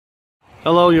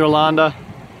Hello Yolanda,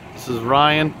 this is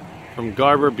Ryan from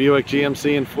Garber Buick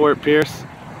GMC in Fort Pierce.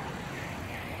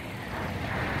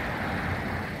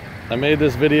 I made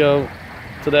this video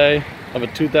today of a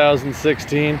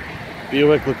 2016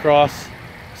 Buick Lacrosse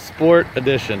Sport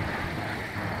Edition.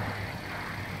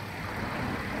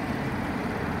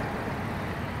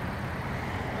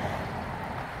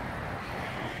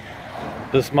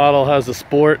 This model has the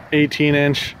Sport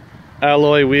 18-inch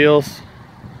alloy wheels,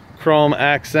 chrome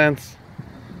accents,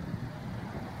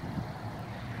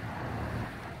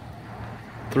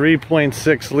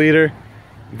 3.6 liter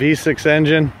V6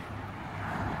 engine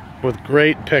with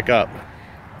great pickup,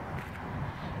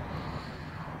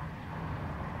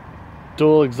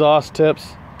 dual exhaust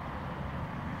tips,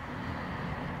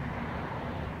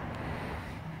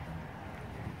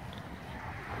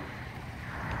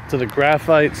 to the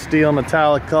graphite steel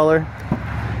metallic color,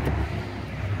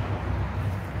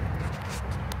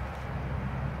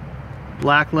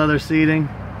 black leather seating,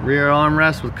 rear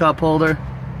armrest with cup holder,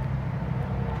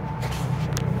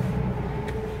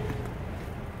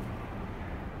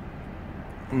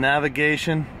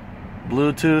 navigation,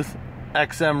 Bluetooth,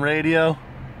 XM radio,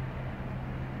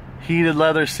 heated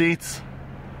leather seats,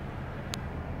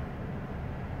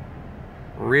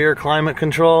 rear climate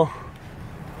control,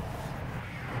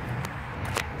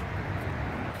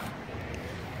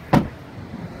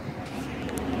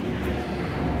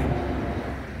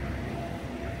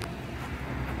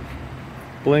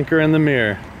 blinker in the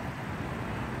mirror.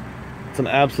 It's an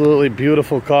absolutely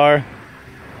beautiful car.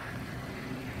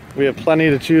 We have plenty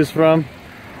to choose from.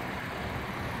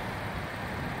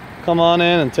 Come on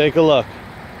in and take a look.